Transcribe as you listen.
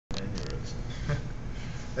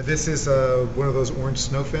This is one of those orange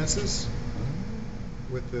snow fences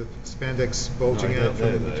with the spandex bulging out from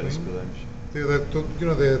in between. They're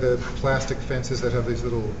the plastic fences that have these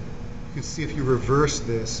little. You can see if you reverse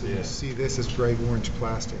this, you see this as bright orange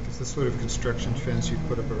plastic. It's the sort of construction fence you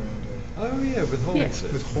put up around it. Oh yeah, with holes.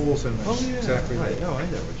 Yeah. With holes in them. Oh yeah, exactly right. No, I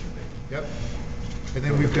know what you mean. Yep. And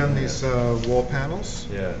then we've done these wall panels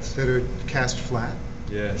that are cast flat.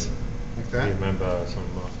 Yes. Like that. I remember some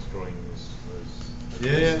of Mark's drawings.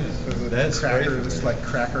 Yeah, that's cracker, great. just like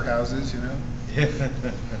cracker houses, you know. Yeah.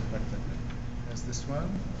 There's this one.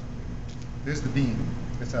 There's the beam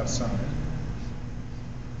that's outside.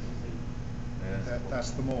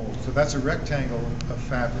 That's the mold. So that's a rectangle of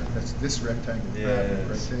fabric. That's this rectangle of fabric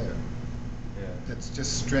right there. Yeah. That's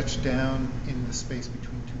just stretched down in the space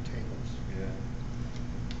between two tables. Yeah.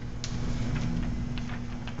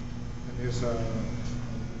 And there's a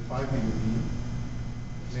 5 meter beam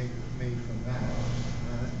made from that.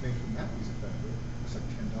 Made from that piece of fabric. It's like $10.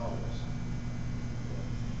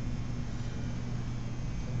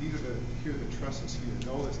 And these are here are the trusses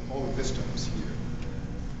here. All of this stuff is here.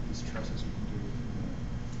 These trusses we can do.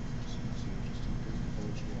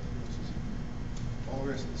 All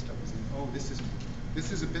the rest of the stuff is in. Oh,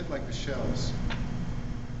 this is a bit like the shells,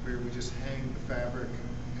 where we just hang the fabric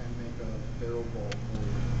and make a barrel ball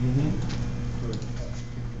for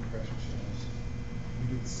compression shells. We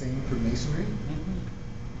do the same for masonry,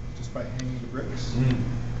 just by hanging the bricks and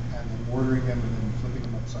then mortaring them and then flipping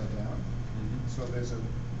them upside down. So there's a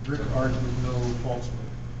brick art with no false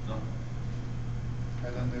brick.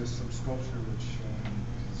 And then there's some sculpture which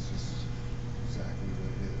is just exactly what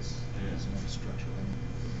it is. There's no structural anything.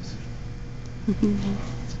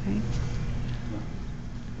 That's right.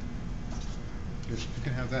 You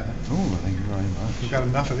can have that. Oh, thank you very much. We've got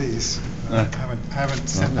enough of these. I haven't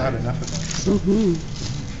sent out enough of them.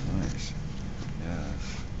 Mm-hmm. Nice. Yes.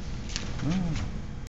 Oh.